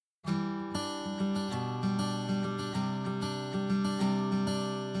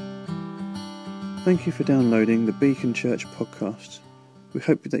Thank you for downloading the Beacon Church podcast. We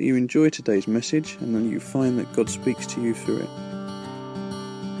hope that you enjoy today's message and that you find that God speaks to you through it.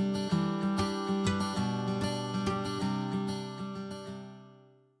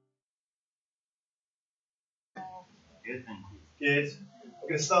 Good, thank you. Good. I'm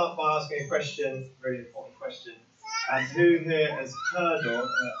going to start by asking a question, a really important question. Who here has heard of,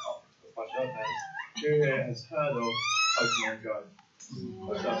 who here has heard of Pokemon Go?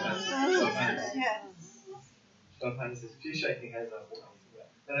 Show of hands. Show of hands. Show of hands. There's a few shaking heads.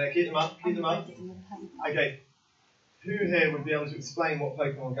 Keep them up, keep them up. Okay. Who here would be able to explain what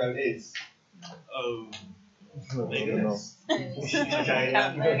Pokemon Go is? Oh. Goodness. Okay,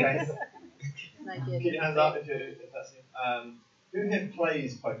 yeah, okay. Keep your hands up if that's it. Who here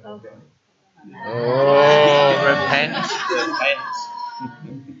plays Pokemon Go? Oh, repent.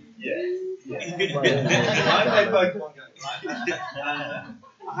 Yeah. I play Pokemon Go. Right? I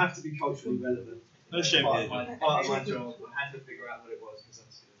have to be culturally relevant. No shame. Part of my job. I had to figure out what it was because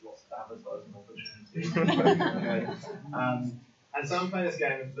obviously there's lots of advertising opportunities. And so I'm playing this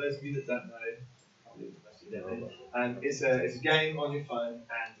game. For those of you that don't know, it's a game on your phone,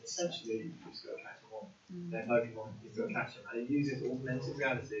 and essentially you just got to catch them all. They're Pokemon, you've got to catch them, and it uses augmented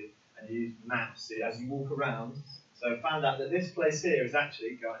reality, and you use maps as you walk around. So I found out that this place here is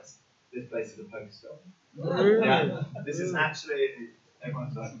actually, guys, this place is a Pokestop. Yeah, this is actually.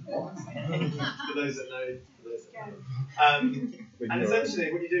 Everyone's like, what? For those that know, and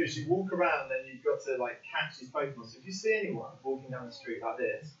essentially what you do is you walk around and you've got to like catch these Pokemon. So if you see anyone walking down the street like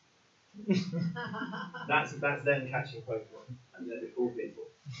this, that's them catching Pokemon, and they're the cool people.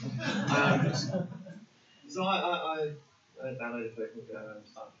 So I downloaded Pokemon Go and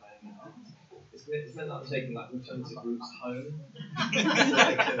started playing it. It's meant that I'm taking like alternative routes home.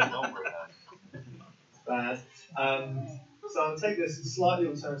 It's bad. So I'm taking this slightly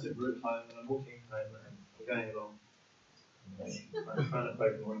alternative route home, and I'm walking home and I'm going along. I found a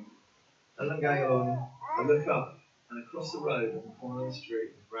Pokemon. As I'm going along, I look up, and across the road on the corner of the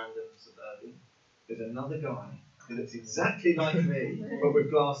street, random suburban, there's another guy who looks exactly like me, but with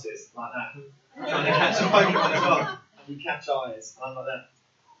glasses like that, trying to catch a Pokemon as well. And we catch eyes, and I'm like that.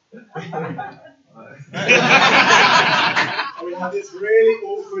 And we have this really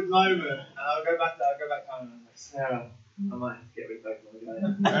awkward moment, and I'll go back home, and I'm like, Sarah, I might have to get rid of Pokemon again.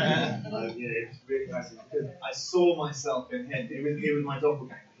 It was really nice because I saw myself in him. He was my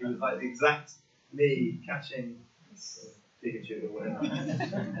doppelganger. He was like the exact me catching Pikachu or whatever.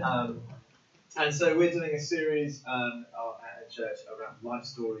 And so we're doing a series at a church around life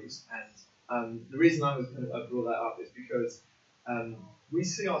stories, and the reason I brought that up is because we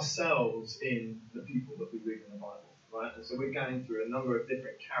see ourselves in the people that we read in the Bible, right? And so we're going through a number of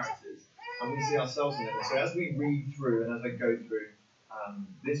different characters, and we see ourselves in them. So as we read through and as I go through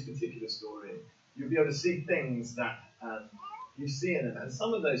this particular story, you'll be able to see things that you see in them, and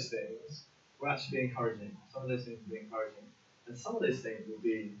some of those things will actually be encouraging. Some of those things will be encouraging, and some of those things will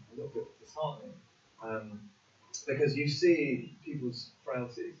be a little bit disheartening, because you see people's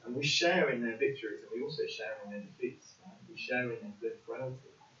frailties, and we share in their victories, and we also share in their defeats. Right? We share in their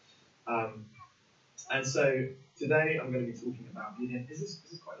frailty. And so today I'm going to be talking about Gideon. Is this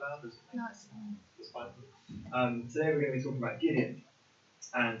quite loud? No, it's fine. It's fine. Today we're going to be talking about Gideon,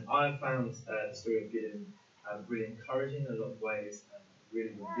 and I found the story of Gideon really encouraging in a lot of ways, and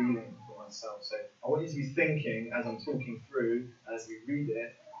really revealing for myself. So I want you to be thinking as I'm talking through, as we read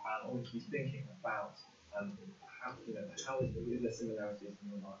it, I want you to be thinking about how is the similarities in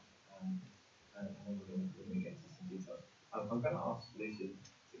your life, and then we're going to get into some detail. I'm going to ask Lucy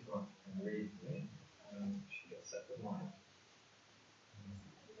to come up and read for me. She gets set with mine.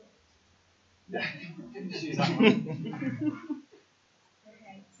 Yeah, she's that one.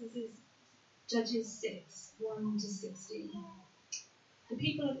 Okay, so this is Judges 6, 1 to 16. The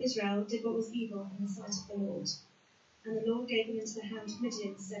people of Israel did what was evil in the sight of the Lord, and the Lord gave them into the hand of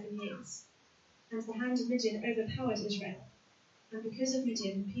Midian 7 years. And the hand of Midian overpowered Israel. And because of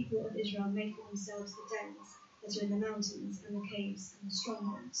Midian, the people of Israel made for themselves the dens that are in the mountains and the caves and the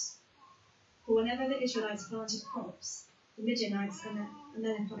strongholds. For whenever the Israelites planted crops, the Midianites and the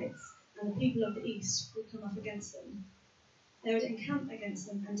Amalekites and the people of the east would come up against them. They would encamp against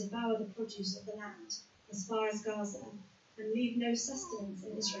them and devour the produce of the land as far as Gaza, and leave no sustenance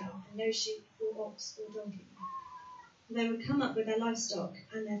in Israel, and no sheep or ox or donkey. They would come up with their livestock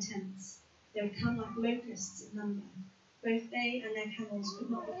and their tents. They would come like locusts in number. Both they and their camels could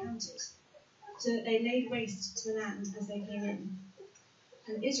not be counted, so that they laid waste to the land as they came in.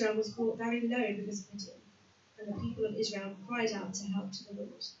 And Israel was brought very low because of Midian, and the people of Israel cried out to help to the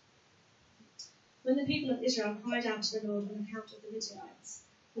Lord. When the people of Israel cried out to the Lord on account of the Midianites,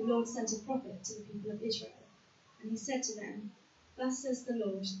 the Lord sent a prophet to the people of Israel, and he said to them, Thus says the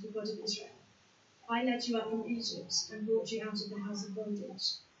Lord, the God of Israel, I led you up from Egypt and brought you out of the house of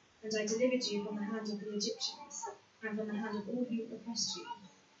bondage, and I delivered you from the hand of the Egyptians, and from the hand of all who oppressed you,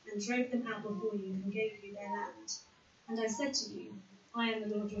 and drove them out before you, and gave you their land. And I said to you, I am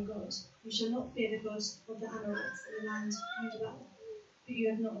the Lord your God. You shall not fear the God of the Amorites in the land you dwell, but you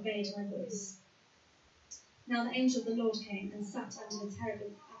have not obeyed my voice. Now the angel of the Lord came and sat under the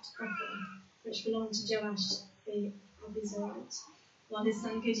terebinth at Bethel, which belonged to Joash the Abiezrite, while his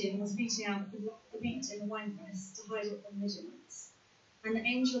son Gideon was beating out the wheat in the winepress to hide it from the Midianites. And the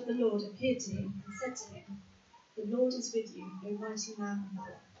angel of the Lord appeared to him and said to him, The Lord is with you, O mighty man of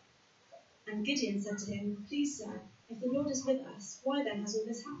valour. And Gideon said to him, Please, sir, if the Lord is with us, why then has all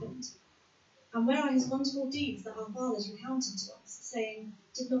this happened? And where are his wonderful deeds that our fathers recounted to us, saying,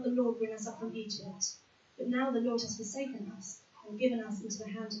 Did not the Lord bring us up from Egypt? But now the Lord has forsaken us, and given us into the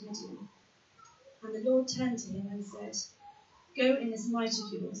hand of Gideon. And the Lord turned to him and said, Go in this might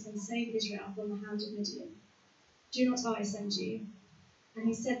of yours, and save Israel from the hand of Midian. Do not I send you? And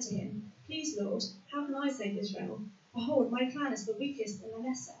he said to him, Please, Lord, how can I save Israel? Behold, my clan is the weakest and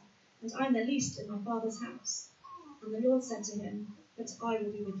Manasseh, and I am the least in my father's house. And the Lord said to him, But I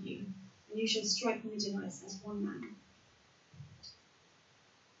will be with you, and you shall strike the Midianites as one man.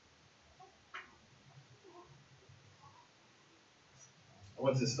 I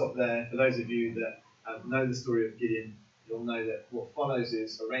want to stop there. For those of you that know the story of Gideon, you'll know that what follows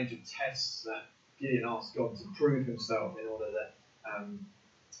is a range of tests that Gideon asked God to prove himself in order that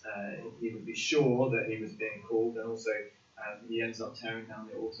he would be sure that he was being called, and also he ends up tearing down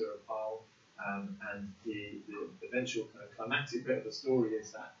the altar of Baal, and the eventual kind of climactic bit of the story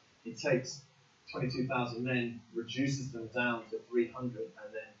is that he takes 22,000 men, reduces them down to 300,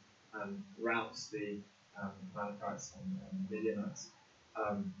 and then routs the Amalekites and Midianites.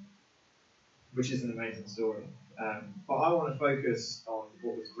 Which is an amazing story. But I want to focus on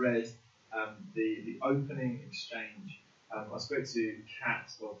what was read, the opening exchange. I spoke to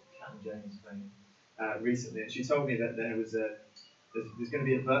Kat and James recently, and she told me that there's going to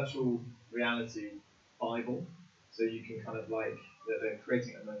be a virtual reality Bible, so you can kind of like, that they're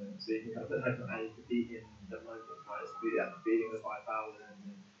creating at the moment, so you can kind of put headphones and you can be in the moment, right? So be at the feeding of the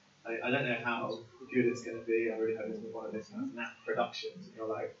 5,000. I don't know how good it's going to be. I really hope it's one of those kind of NAP productions. And you're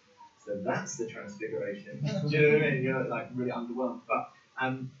like, so that's the transfiguration. Do you know what I mean? You're like really underwhelmed. But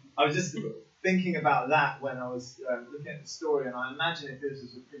I was just thinking about that when I was looking at the story, and I imagine if this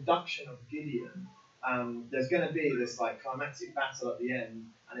was a production of Gideon, there's going to be this like climactic battle at the end,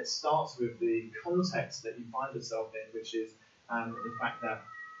 and it starts with the context that you find yourself in, which is the fact that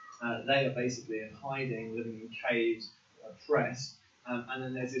they are basically in hiding, living in caves, oppressed. And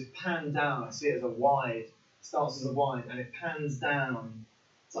then there's this pan down. I see it as a wide. It starts as a wide, and it pans down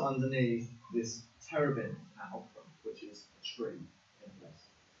to underneath this terebinth at Ophrah, which is a tree in place.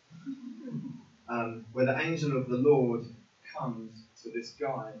 Where the angel of the Lord comes to this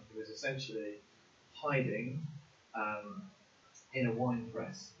guy who is essentially hiding in a wine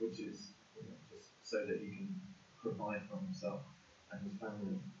press, which is just so that he can provide for himself and his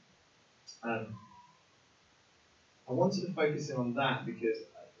family. I wanted to focus in on that because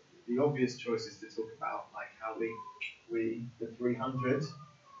the obvious choice is to talk about like how we the 300,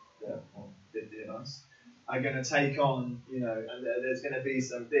 the 50 of us, are going to take on, and there's going to be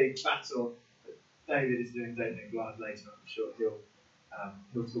some big battle. David is doing David and Goliath later. I'm sure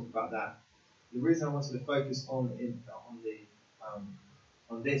he'll talk about that. The reason I wanted to focus on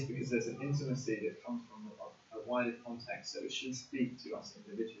this because there's an intimacy that comes from a wider context, so it should speak to us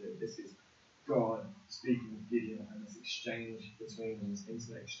individually. This is God speaking with Gideon and this exchange between them, this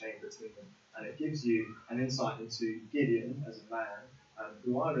intimate exchange between them. And it gives you an insight into Gideon as a man,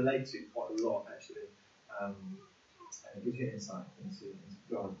 who I relate to quite a lot actually. And it gives you an insight into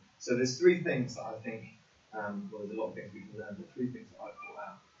God. So there's three things that I think, there's a lot of things we can learn, but three things that I brought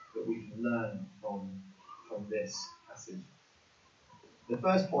out that we can learn from this passage. The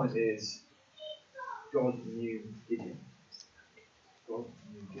first point is God knew Gideon. God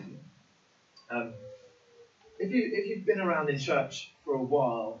knew Gideon. If you've been around in church for a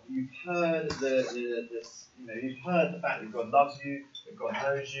while, you've heard you've heard the fact that God loves you, that God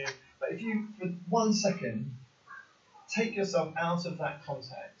knows you. But if you, for 1 second, take yourself out of that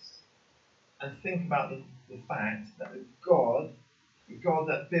context and think about the fact that the God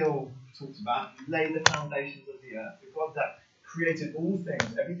that Bill talks about, who laid the foundations of the earth, the God that created all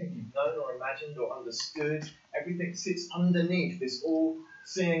things, everything you've known or imagined or understood, everything sits underneath this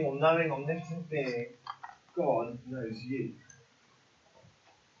all-seeing or knowing, omnipotent being. God knows you.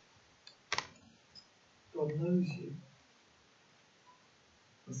 God knows you.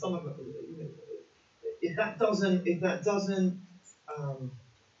 some of if that doesn't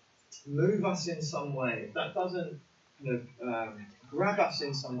move us in some way, if that doesn't grab us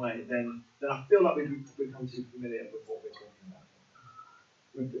in some way, then I feel like we've become too familiar with what we're talking about.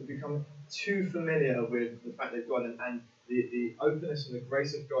 We've become too familiar with the fact that God and the openness and the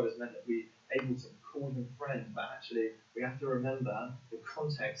grace of God has meant that we're able to call him friend, but actually we have to remember the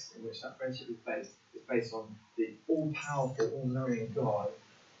context in which that friendship is based on the all-powerful, all-knowing God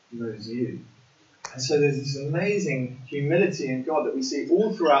knows you. And so there's this amazing humility in God that we see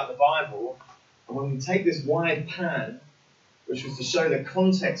all throughout the Bible. And when we take this wide pan, which was to show the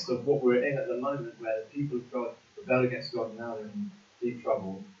context of what we're in at the moment, where the people of God rebel against God and now they're in deep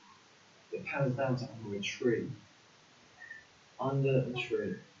trouble, it pans down to under a tree. Under a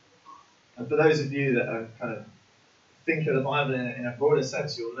tree. And for those of you that are kind of think of the Bible in a broader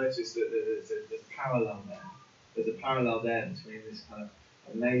sense, you'll notice that there's a parallel there. There's a parallel there between this kind of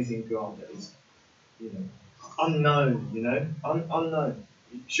amazing God that is, unknown, unknown.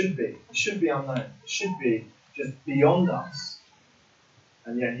 It should be unknown. It should be just beyond us.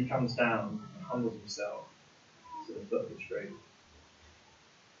 And yet he comes down and humbles himself to the foot of the tree.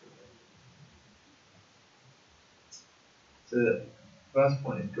 So the first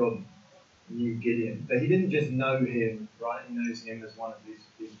point is God knew Gideon. But he didn't just know him, right? He knows him as one of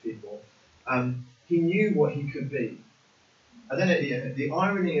these people. He knew what he could be. And then the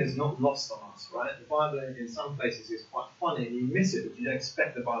irony is not lost on us, right? The Bible in some places is quite funny, and you miss it, but you don't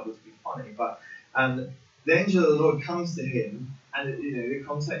expect the Bible to be funny. But the angel of the Lord comes to him, and the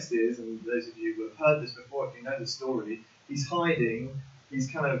context is, and those of you who have heard this before, if you know the story, he's hiding, he's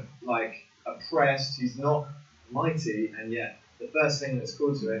kind of like oppressed, he's not mighty, and yet the first thing that's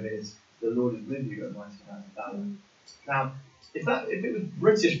called to him is, the Lord is with you, a mighty man of valor. Now, if it was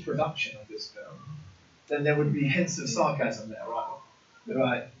British production of this film, then there would be hints of sarcasm there, right?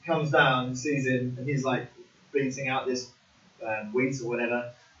 Right, comes down and sees him, and he's like beating out this wheat or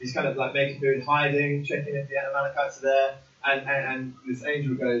whatever. He's kind of like making food, hiding, checking if the Amalekites are there, and this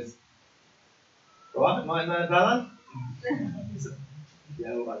angel goes, "Right, mighty man of valor."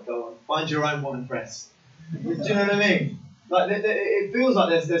 Yeah, all right, go on. Find your own wine press. Do you know what I mean? Like it feels like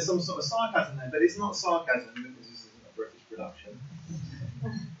there's some sort of sarcasm there, but it's not sarcasm because this isn't a British production.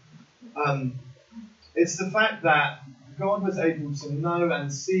 It's the fact that God was able to know and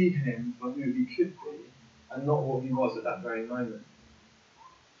see him for who he could be and not what he was at that very moment.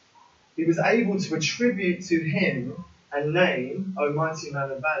 He was able to attribute to him a name, O mighty man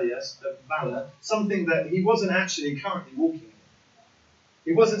of valor, something that he wasn't actually currently walking in.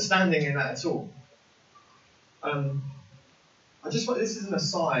 He wasn't standing in that at all. This is an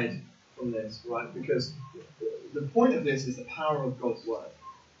aside from this, right? Because the point of this is the power of God's word.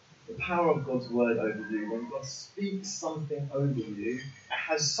 The power of God's word over you. When God speaks something over you, it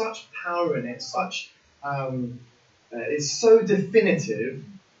has such power in it, it's so definitive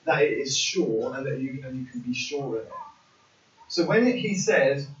that it is sure and that you can be sure of it. So when he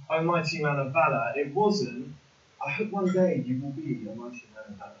says, O mighty man of valor, it wasn't, I hope one day you will be a mighty man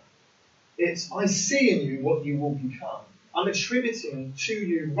of valor. It's, I see in you what you will become. I'm attributing to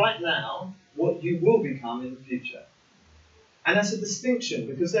you right now what you will become in the future. And that's a distinction,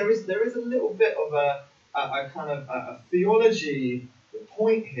 because there is a little bit of a kind of a theology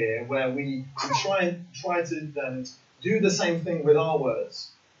point here where we try to do the same thing with our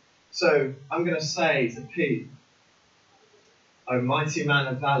words. So I'm going to say to Pete, O mighty man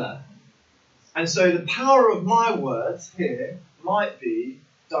of valor. And so the power of my words here might be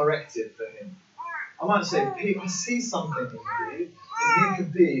directive for him. I might say, Pete, I see something in you that you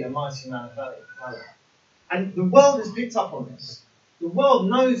could be a mighty man of valor. And the world has picked up on this. The world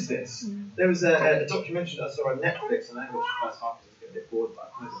knows this. There was a documentary that I saw on Netflix, and I watched the first half of it, get a bit bored,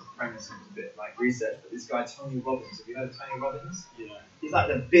 but I kind of the premise was a bit like research. But this guy, Tony Robbins, have you heard of Tony Robbins? Yeah. He's like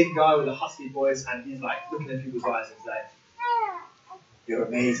the big guy with the husky voice, and he's like looking at people's eyes and saying, "You're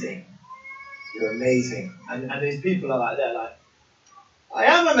amazing. You're amazing." And these people are like, they're like, "I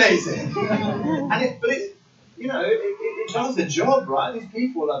am amazing." It does the job, right? These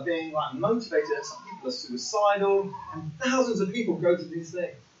people are being like motivated, and some people are suicidal, and thousands of people go to these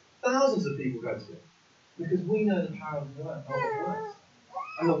things. Thousands of people go to it. Because we know the power of words.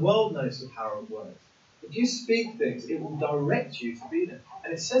 And the world knows the power of words. If you speak things, it will direct you to be them.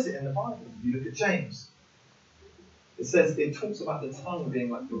 And it says it in the Bible. You look at James. It talks about the tongue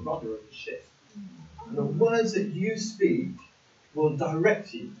being like the rudder of the ship. And the words that you speak will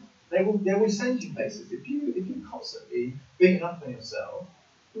direct you. They will send you places. If you're constantly beating up on yourself,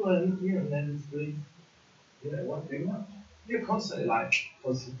 well, you're inevitably, won't do much. you're constantly like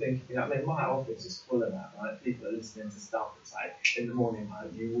positive thinking. You know, I mean, my office is full of that, right? People are listening to stuff that's like in the morning,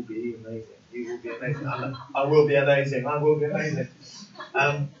 like, you will be amazing, you will be amazing, I will be amazing, I will be amazing.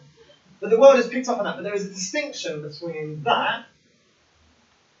 But the world has picked up on that, but there is a distinction between that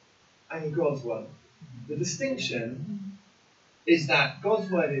and God's word. The distinction is that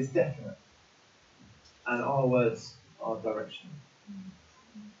God's word is definite and our words are directional.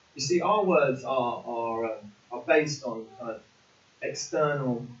 You see, our words are based on kind of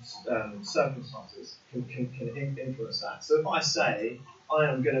external circumstances can influence that. So if I say I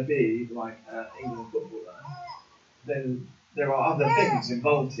am going to be like an England footballer, then there are other things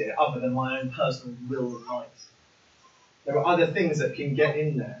involved here other than my own personal will and might. There are other things that can get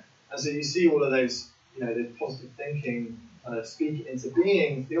in there. And so you see all of those, the positive thinking, speaking into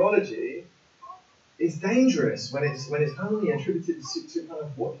being theology is dangerous when it's only attributed to kind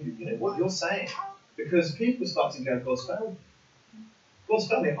of what you're saying, because people start to go, God's failed me. God's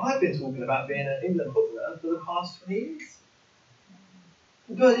failed me. I've been talking about being an England footballer for the past 20 years.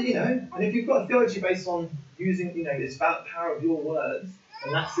 But and if you've got a theology based on using, it's about the power of your words,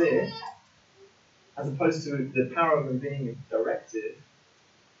 and that's it, as opposed to the power of them being a directive,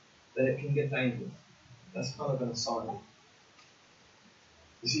 then it can get dangerous. That's kind of an aside.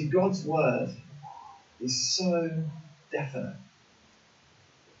 You see, God's word is so definite.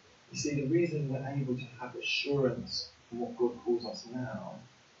 You see, the reason we're able to have assurance in what God calls us now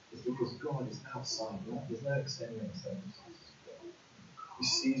is because God is outside. Right? There's no extenuating circumstances of God. He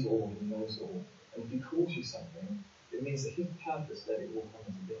sees all, He knows all. And if He calls you something, it means that His purpose that it will come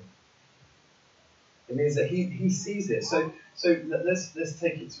into being. It means that He sees it. So let's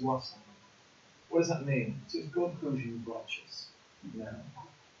take it to us. What does that mean? So if God calls you righteous now,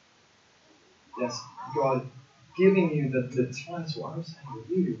 yes, God giving you the title, I'm saying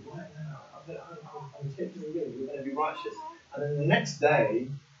to you right now, I'm taking you, you're going to be righteous. And then the next day,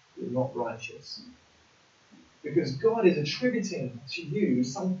 you're not righteous. Because God is attributing to you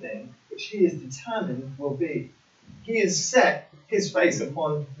something which He is determined will be. He has set His face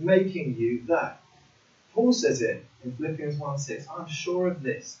upon making you that. Paul says it in Philippians 1:6, I'm sure of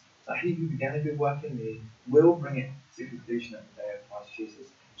this, that He who began a good work in me will bring it to completion at the day of Christ Jesus.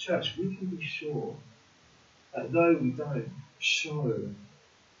 Church, we can be sure that though we don't show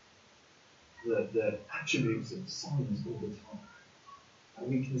the attributes of sons all the time, that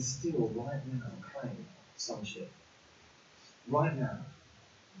we can still right now claim sonship. Right now.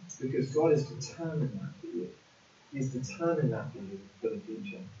 Because God has determined that for you. He's determined that for you for the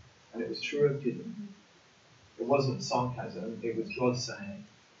future. And it was true of Gideon. It wasn't sarcasm, it was God saying,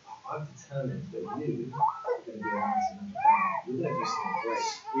 I've determined that you are going to be a massive family. You're going to do something great.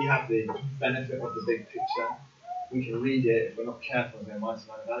 We have the benefit of the big picture. We can read it if we're not careful and go, mighty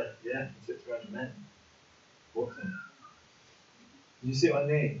man of valor. Yeah, he took 300 men. What thing? Did you see what I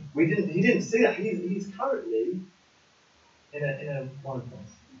mean? He didn't see that. He's currently in a wine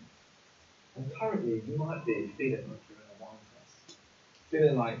press. And currently you might be feeling like you're in a wine press.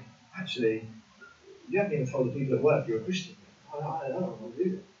 Feeling like, actually, you haven't even told the people at work you're a Christian. I don't want to do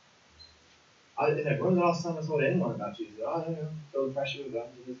that. When was the last time I told anyone about Jesus? I don't know, feel the pressure of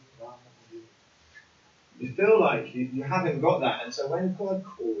that. You feel like you haven't got that, and so when God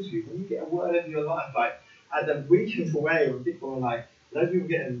calls you, when you get a word of your life, like at the weekend away, when people are like, those people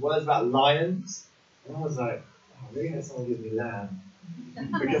getting words about lions, and I was like, oh, really hope someone gives me lamb,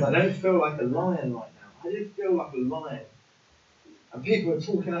 because I don't feel like a lion right now. I didn't feel like a lion, and people are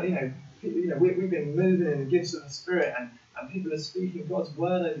talking, we've been moving in the gifts of the Spirit, and people are speaking God's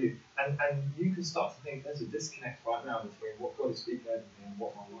word over you, and you can start to think there's a disconnect right now between what God is speaking over me and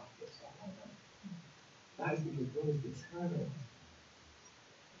what my life looks like right now. That is because God is determined.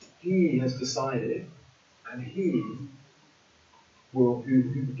 He has decided, and He will,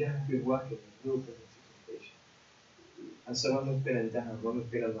 who began a good work in me, will bring it to completion. And so when we're feeling down, when we're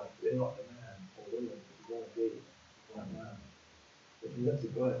feeling like we're not the man or woman that we want to be right now, we can look to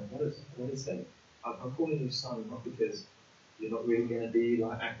God and what is it? I'm calling you son, not because you're not really going to be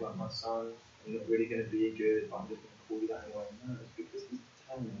act like my son, and you're not really going to be good, but I'm just going to call you that anyway. No, it's because He's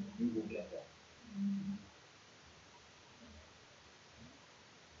determined that you will get there.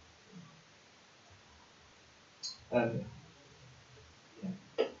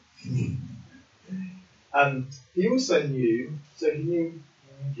 He also knew, so he knew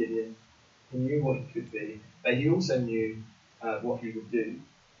Gideon, he knew what he could be, but he also knew what he would do.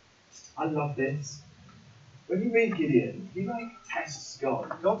 I love this. When you read Gideon, he tests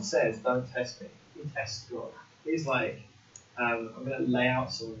God. God says, don't test me. He tests God. He's like, I'm going to lay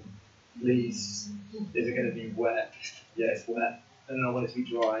out some fleece. Is it going to be wet? Yeah, it's wet. I don't know, I want it to be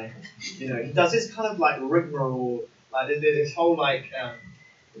dry. He does this kind of rigmarole Like there's this whole kind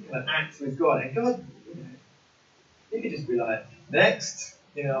of act with God, and God, he could just be like, next,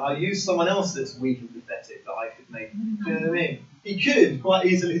 I'll use someone else that's weak and pathetic that I could make. Do you know what I mean? He could quite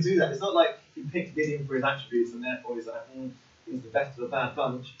easily do that. It's not like he picked Gideon for his attributes and therefore he's like, he's the best of a bad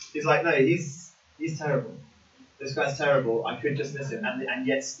bunch. He's like, no, he's terrible. This guy's terrible. I could just miss him, and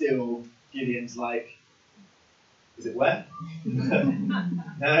yet still Gideon's like, is it wet?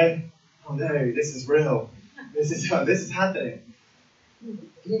 No. Oh no, this is real. This is happening.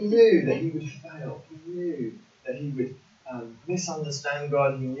 He knew that he would fail. He knew that he would misunderstand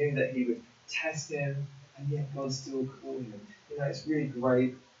God. He knew that he would test him, and yet God still called him. It's really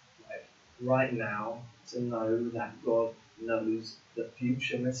great, right now, to know that God knows the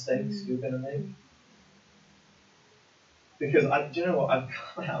future mistakes you're going to make. Because do you know what?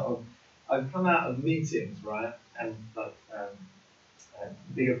 I've come out of meetings, right, and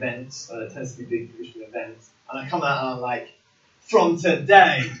big events. It tends to be big Christian events, and I come out and I'm like, from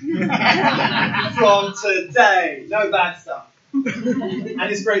today, from today, no bad stuff.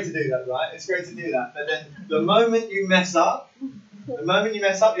 And it's great to do that, right? It's great to do that. But then the moment you mess up,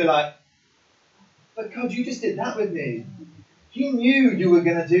 you're like, but God, you just did that with me. He knew you were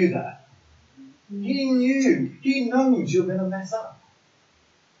going to do that. He knew. He knows you're going to mess up.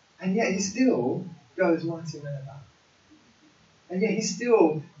 And yet he still goes mighty men about. And yet he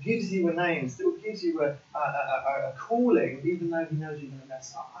still gives you a name, still gives you a calling, even though he knows you're going to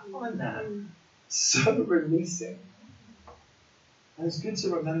mess up. I find that so releasing. And it's good to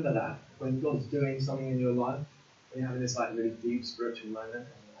remember that when God's doing something in your life, when you're having this really deep spiritual moment, and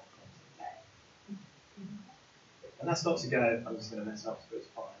you're like, and that's not to go, I'm just going to mess up, so it's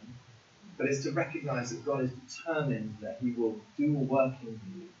fine. But it's to recognise that God is determined that he will do a work in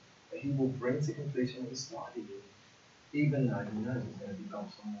you, that he will bring to completion what he started in you, even though he knows it's going to be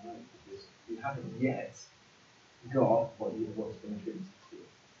bumps on the road, because you haven't yet got what's been attributed to you.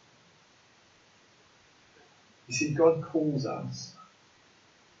 You see, God calls us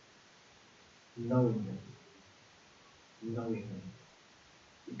knowingly.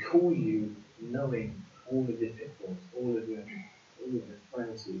 He calls you knowing all of your pitfalls, all of your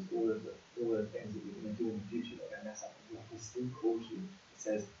frailties, all of the things that you're going to do in the future that are going to mess up. He still calls you. He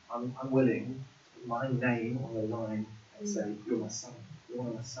says, I'm willing to put my name on the line and say, you're my son. You're one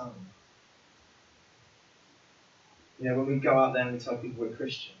of my sons. When we go out there and we tell people we're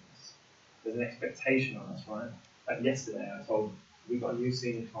Christians, there's an expectation on us, right? Like yesterday, I told, we got a new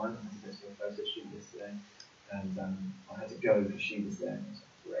senior client. I had to go to a photo shoot yesterday, and I had to go because she was there, and it was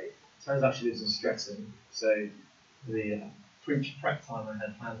great. Turns out she lives in Streatham, so the preach prep time I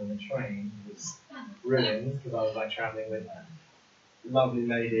had planned on the train was ruined because I was travelling with her. Lovely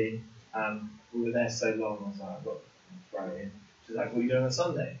lady. We were there so long, I was like, I've got to throw it in. She's like, what are you doing on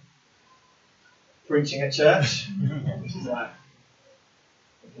Sunday? Preaching at church. She's like,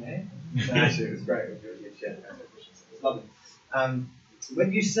 okay. So actually, it was great. It was really good. It was lovely.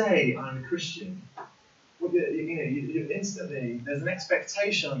 When you say I'm a Christian, you instantly, there's an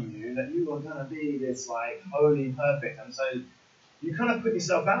expectation on you that you are going to be this holy, perfect, and so you kind of put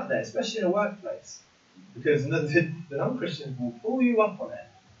yourself out there, especially in a workplace, because the non-Christians will pull you up on it.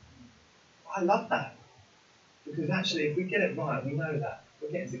 I love that, because actually, if we get it right, we know that we're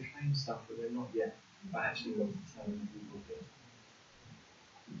getting to claim stuff that we're not yet, but actually want to tell them we will be.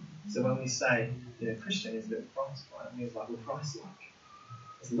 So when we say, Christian is a bit of Christ, right? It means we're Christ-like.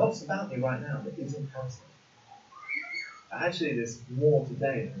 There's lots about me right now that isn't Christ-like. Actually, there's more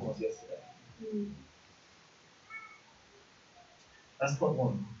today than there was yesterday. That's point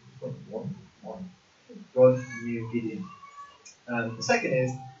one. Point one. God knew Gideon. The second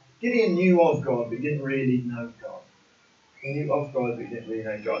is, Gideon knew of God, but he didn't really know God. He knew of God, but he didn't really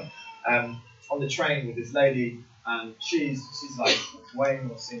know God. On the train with this lady, she's way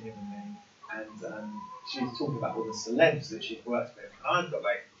more senior than me, and she's talking about all the celebs that she's worked with. I've got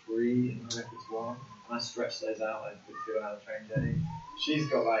 3 in my repertoire, and I stretch those out over the 2-hour train journey. She's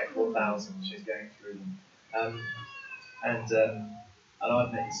got 4,000. She's going through them, and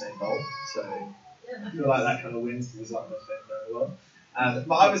I've met Usain Bolt, so I feel like that kind of wins because he's my friend very well.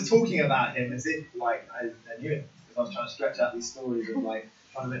 But I was talking about him as if I knew him, because I was trying to stretch out these stories of trying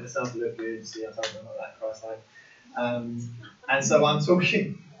to make myself look good, see how I'm not that Christ-like. And so I'm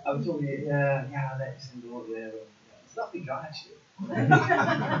talking, I met Usain Bolt, he's a lovely guy actually.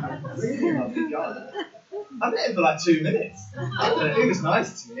 Really lovely guy. I met him for 2 minutes. He was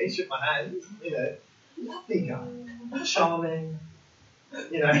nice to me, shook my hand, lovely guy, charming. I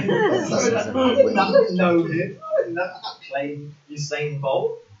didn't know him. I didn't claim Usain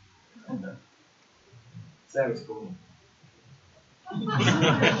Bolt. So it's cool.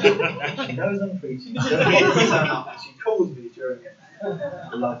 She knows I'm preaching. She doesn't want me to turn up, and she calls me during it.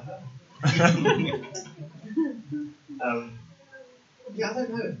 I love her. Yeah, I don't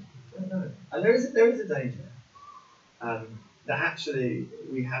know. And there is a danger that actually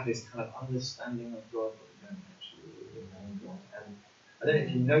we have this kind of understanding of God, but we don't actually really know God. And I don't know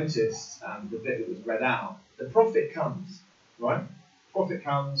if you noticed the bit that was read out. The prophet comes, right? Prophet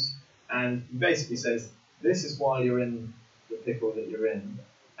comes and he basically says, this is why you're in the pickle that you're in,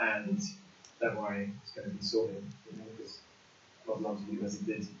 and don't worry, it's going to be sorted, because God loves you as he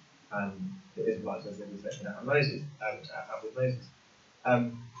did the Israelites as they were taken out with Moses.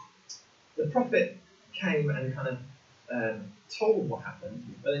 The prophet came and kind of told what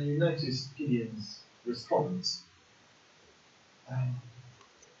happened, but then you notice Gideon's response.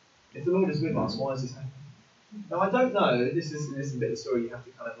 If the Lord is with us, why is this happening? Now I don't know. This is a bit of the story you have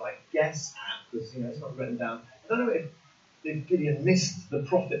to kind of like guess at, because it's not written down. I don't know if Gideon missed the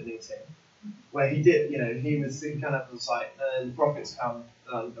prophet meeting where he did. He was kind of like the prophets come.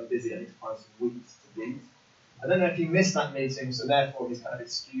 I'm busy. I need to find some wheat to eat. I don't know if he missed that meeting, so therefore he's kind of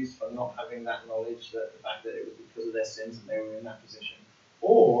excused for not having that knowledge, that the fact that it was because of their sins and they were in that position.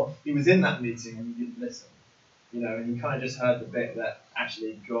 Or he was in that meeting and he didn't listen. And he kind of just heard the bit that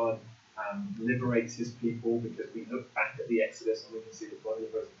actually God liberates his people, because we look back at the Exodus and we can see that God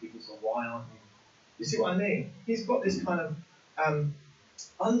liberates the people, so why aren't we? You see what I mean? He's got this kind of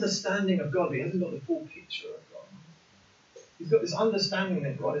understanding of God, but he hasn't got the full picture of God. He's got this understanding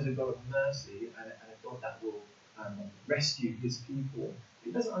that God is a God of mercy and a God that will rescue his people.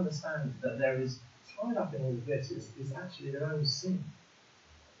 He doesn't understand that there is, tied up in all of this is actually their own sin.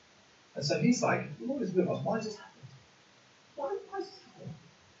 And so he's like, the Lord is with us, why is this happening? Why is this happening?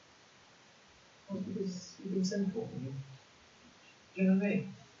 Well, because you've been sinful. Do you know what I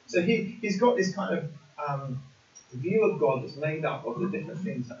mean? So he's got this kind of view of God that's made up of the different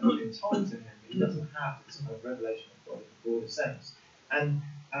things that have been told to him. He doesn't have this kind of revelation of God in the broader sense. And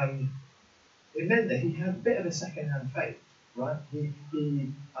it meant that he had a bit of a second-hand faith, right? He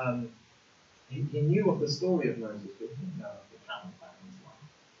knew of the story of Moses, but he didn't know of the power of that in his life.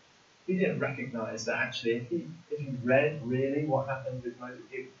 He didn't recognise that actually, if he read really what happened with Moses,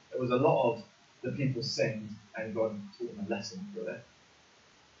 there was a lot of the people sinned and God taught them a lesson through it.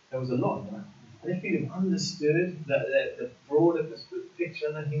 There was a lot of that. And if he'd have understood the broader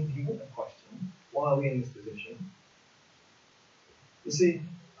picture, then he wouldn't have questioned, why are we in this position? You see,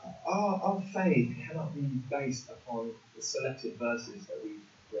 our faith cannot be based upon the selected verses that we've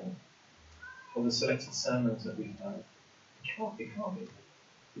read, or the selected sermons that we've heard. It can't be.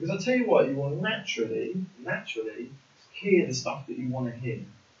 Because I'll tell you what, you will naturally hear the stuff that you want to hear.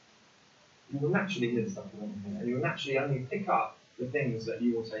 You will naturally hear the stuff you want to hear, and you will naturally only pick up the things that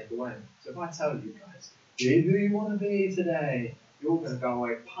you will take away. So if I tell you guys, be who you want to be today, you're going to go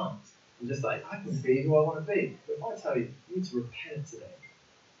away pumped. And just like, I can be who I want to be. But if I tell you, you need to repent today,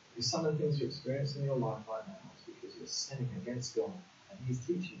 because some of the things you're experiencing in your life right now is because you're sinning against God, and He's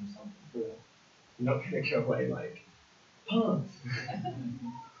teaching you something through it. You're not going to go away like, pumped.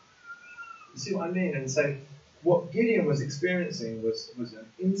 You see what I mean? And so, what Gideon was experiencing was an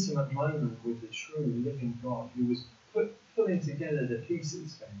intimate moment with the true living God, who was pulling together the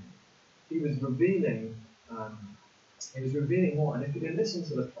pieces for him. He was revealing more. And if he had listened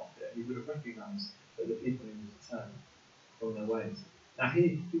to the prophet, he would have recognised that the people needed to turn from their ways. Now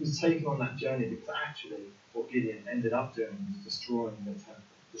he was taken on that journey because actually what Gideon ended up doing was destroying the temple,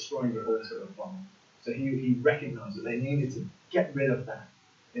 destroying the altar of God. So he recognised that they needed to get rid of that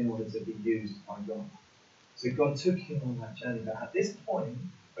in order to be used by God. So God took him on that journey. But at this point,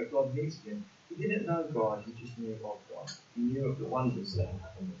 where God meets him, he didn't know God, he just knew of God. He knew of the wonders that had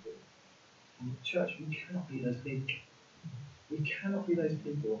happened before. And church, we cannot be those people. We cannot be those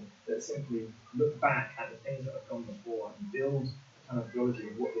people that simply look back at the things that have gone before and build a kind of theology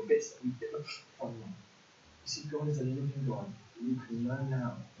of what the bits that we took from them. You see, God is a living God that you can know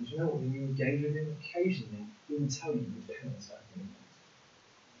now. And you know what? When you engage with him, occasionally he will tell you repent of that thing.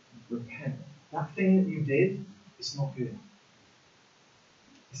 Repent. That thing that you did, it's not good.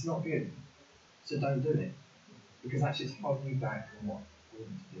 It's not good. So don't do it. Because actually it's holding you back from what you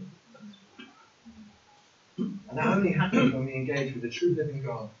want to do. And that only happens when we engage with the true living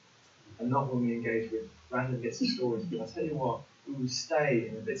God, and not when we engage with random bits of stories. But I'll tell you what, we will stay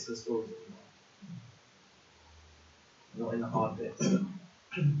in the bits of the stories that we like, not in the hard bits.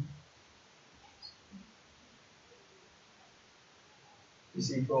 You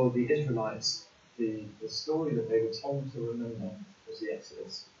see, for the Israelites, the story that they were told to remember was the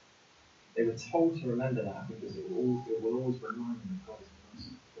Exodus. They were told to remember that because it will always remind them of God's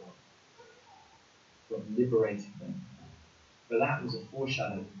mercy, God liberating them But that was a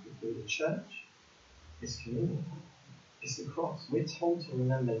foreshadow for the church. It's communion. It's the cross. We're told to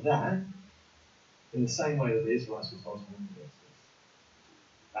remember that in the same way that the Israelites were told to remember this.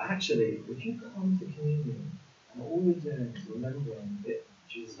 But actually, if you come to communion and all you're doing is remembering that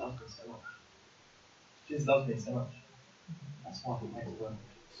Jesus loves me so much. Jesus loves me so much. That's why he makes work.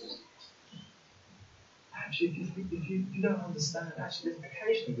 Actually, if you don't understand, actually,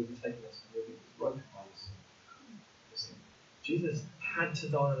 occasionally we'll be taking this and we'll be broken by this. Jesus had to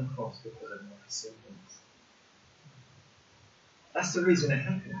die on the cross because of my sins. That's the reason it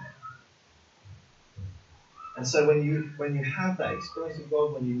happened. And so when you have that experience of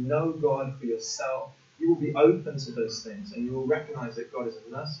God, when you know God for yourself, you will be open to those things and you will recognize that God is a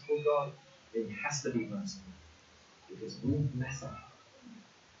merciful God and he has to be merciful because we mess up.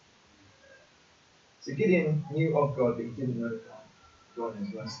 So Gideon knew of God, but he didn't know God. God in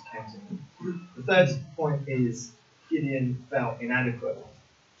his mercy came to him. The third point is Gideon felt inadequate.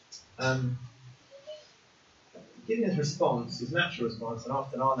 Gideon's response, his natural response, and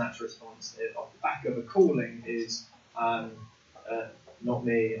often our natural response off the back of a calling is, not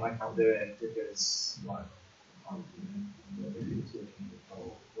me, I can't do it because I'm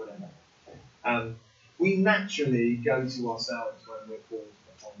or whatever. We naturally go to ourselves when we're called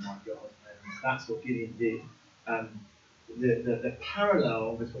upon by God, and that's what Gideon did. The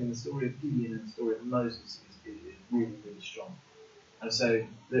parallel between the story of Gideon and the story of Moses is really, really strong. And so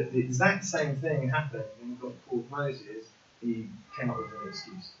the exact same thing happened when God called Moses. He came up with an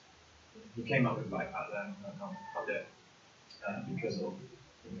excuse. He came up with I can't do it because of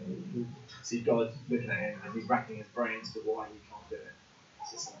you see God looking at him and he's racking his brains to why he can't do it.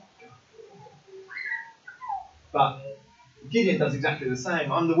 It's just like, but Gideon does exactly the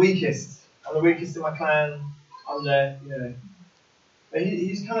same. I'm the weakest. I'm the weakest in my clan. I'm the But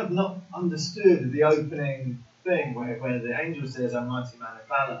he's kind of not understood the opening thing where the angel says, "O mighty man of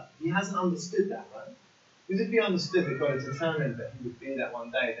valor." He hasn't understood that, right? Because if he understood that God had determined that he would be that one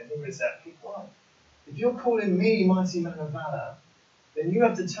day, then he would have said, "Keep quiet. If you're calling me mighty man of valor, then you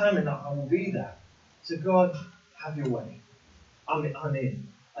have determined that I will be that. So God, have your way. I'm in."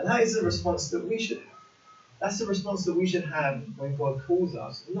 And that is the response that we should have. That's the response that we should have when God calls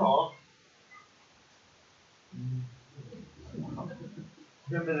us, not.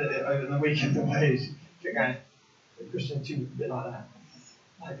 Remember that over the weekend away, going, the Christian too, a bit like that.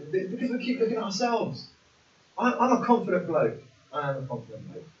 Because we keep looking at ourselves. I'm a confident bloke. I am a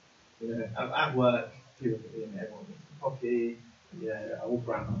confident bloke. At work, people, everyone gets coffee. I walk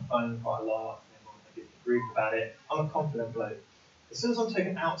around my phone quite a lot. Everyone gets grief about it. I'm a confident bloke. As soon as I'm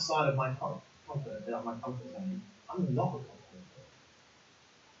taken outside of my confidence, my comfort zone, I'm not a confident bloke.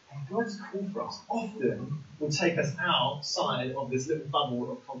 And God's call for us often will take us outside of this little bubble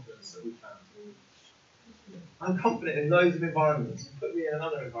of confidence that we found. I'm confident in loads of environments. You put me in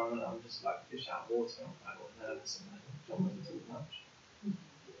another environment, I'm just like fish out of water. I'm all nervous and John wasn't too much.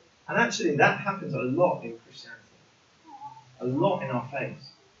 And actually, that happens a lot in Christianity, a lot in our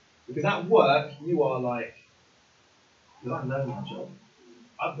faith. Because at work, you are like, because I know my job.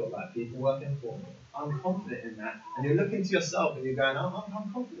 I've got like people working for me. I'm confident in that. And you're looking to yourself and you're going,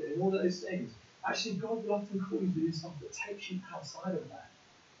 I'm confident in all those things. Actually, God will often call you to do something that takes you outside of that.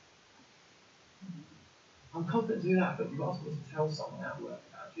 I'm confident to do that, but you've asked me to tell someone at work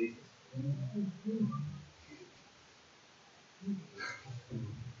about Jesus.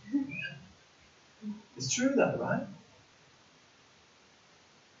 It's true though, right?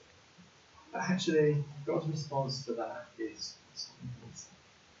 But actually, God's response to that is something else.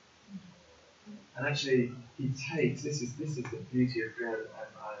 And actually, he takes, this is the beauty of God.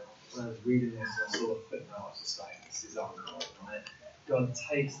 When I was reading this, I saw a footnote, I was just like, this is our God, right? God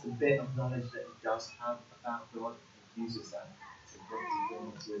takes the bit of knowledge that he does have about God, and uses that to bring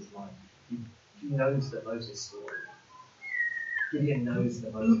into his life. He knows the Moses story. Gideon knows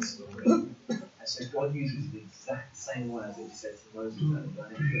the Moses story. And so God uses the exact same words that he said to Moses at the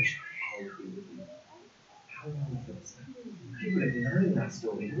burning bush, I will be with you. How wonderful is that? He would have known that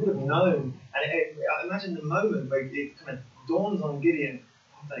story. He would have known. And I imagine the moment where it kind of dawns on Gideon,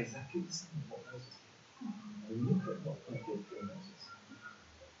 I've done exactly the same as what Moses did. And look at what God did through Moses.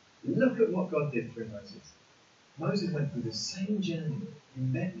 Look at what God did through Moses. Moses went through the same journey. He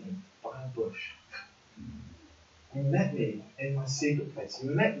met me by a bush. He met me in my secret place. He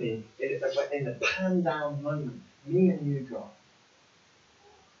met me in the pan down moment. Me and you, God.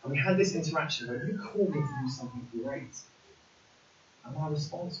 And we had this interaction where you called me to do something great. And my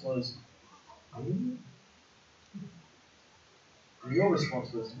response was, really? And your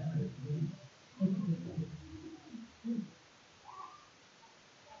response was, no.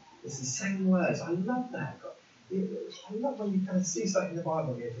 It's the same words. I love that. I love when you kind of see something in the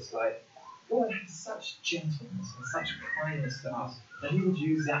Bible and you're just like, God has such gentleness and such kindness to us that he would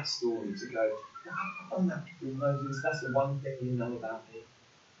use that story to go, I've done that with Moses, that's the one thing you know about me.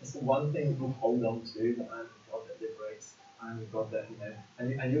 That's the one thing you hold on to, that I'm the God that liberates. I'm the God that,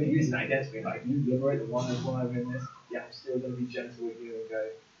 and you're using that against me, like, you liberate the one who's why I'm in this, yeah, I'm still going to be gentle with you and go,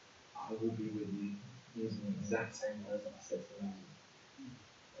 I will be with you, using the exact same words that I said to Moses.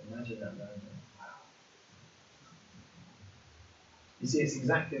 Imagine that moment. Wow. You see, it's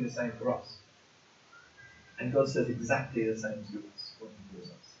exactly the same for us. And God says exactly the same to us when he calls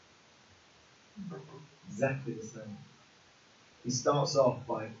us. Exactly the same. He starts off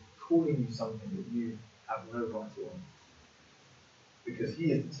by calling you something that you have no right to own. Because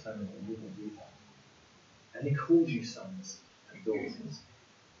he is determined that you will do that. And he calls you sons and daughters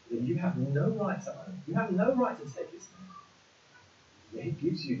that you have no right to own. You have no right to take his name. Yet he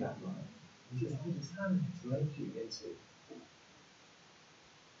gives you that right. He says, I'm determined to make you into.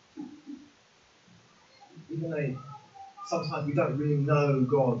 Even though sometimes we don't really know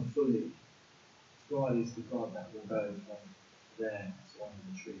God fully, God is the God that will go from there to under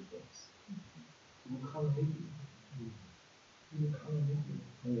the tree for us. He will come and meet you. He will come and meet you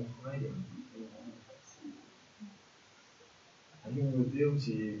when you're hiding in the place. And he will reveal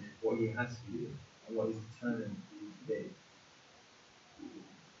to you what he has for you and what he's determined for you to be.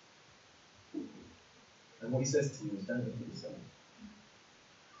 And what he says to you is, don't look at yourself.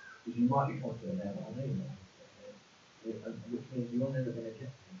 Because you might be confident there, but I know you're not. Which means you're never going to get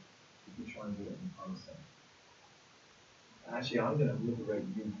there if you try and do it in your own self. Actually, I'm going to liberate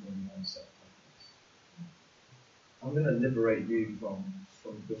you from your own self-confidence. I'm going to liberate you from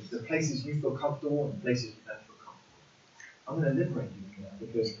the places you feel comfortable and the places you don't feel comfortable. I'm going to liberate you from that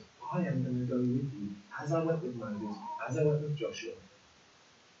because I am going to go with you as I went with Moses, as I went with Joshua,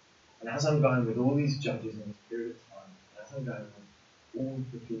 and as I'm going with all these judges in this period of time, and as I'm going with all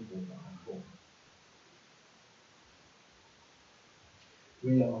the people that I call.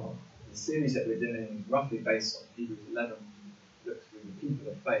 The series that we're doing is roughly based on Hebrews 11, look through the people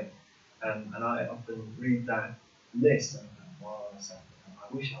of faith. And I often read that list and I go, wow,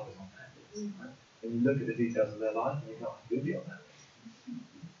 I wish I was on that list. Right? And you look at the details of their life and you go, I could be on that list.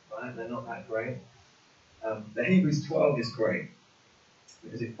 Right? They're not that great. The Hebrews 12 is great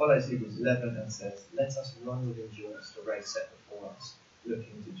because it follows Hebrews 11 and says, let us run with endurance the race set before us,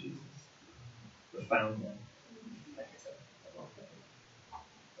 looking to Jesus, the founder, perfecter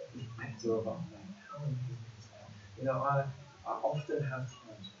of our faith. How amazing is that? I often have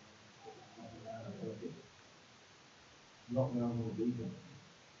times when I want to be, not where I want to be.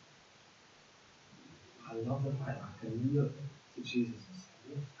 I love the fact I can look to Jesus and say,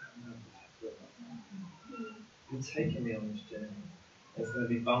 look, I'm protector of my faith. You're taking me on this journey. There's going to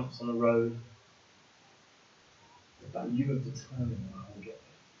be bumps on the road, but you have determined that I will get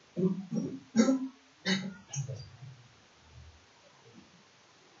there.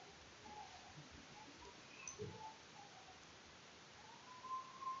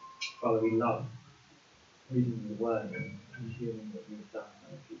 Father, we love reading the word and hearing what you've done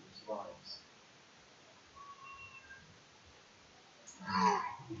in people's lives.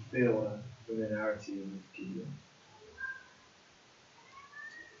 We feel a familiarity with Gideon.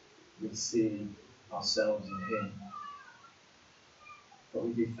 We see ourselves in him. But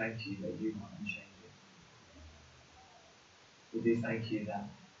we do thank you that you are unchanging. We do thank you that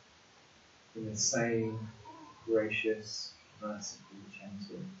in the same gracious, merciful,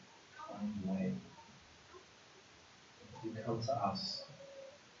 gentle, kind way, you come to us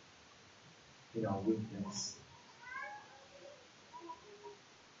in our weakness.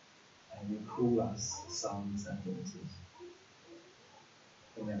 And you call us sons and daughters.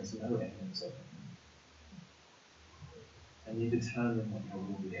 And there is no evidence of it. And you determine what there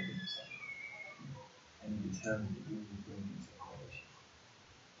will be evidence of. And you determine that you will bring into operation.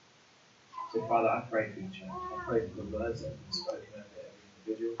 So Father, I pray for your church. I pray for the words that have been spoken over every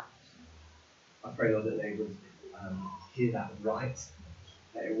individual. I pray, Lord, that they would hear that right,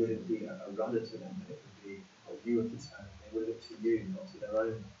 that it wouldn't be a rudder to them, but it would be what you have determined. They would look to you, not to their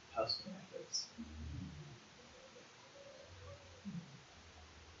own personal efforts.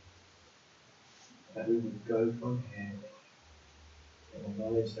 That we would go from here in the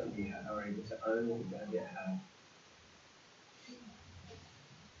knowledge that we are able to own what we don't yet have.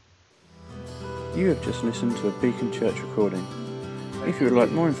 You have just listened to a Beacon Church recording. If you would like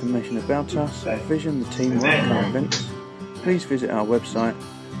more information about us, our vision, the team, or upcoming events, please visit our website,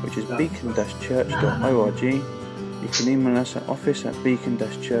 which is beacon-church.org, You can email us at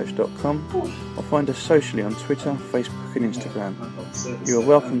office@beacon-church.com or find us socially on Twitter, Facebook and Instagram. You are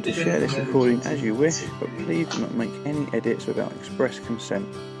welcome to share this recording as you wish, but please do not make any edits without express consent.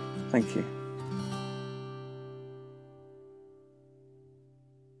 Thank you.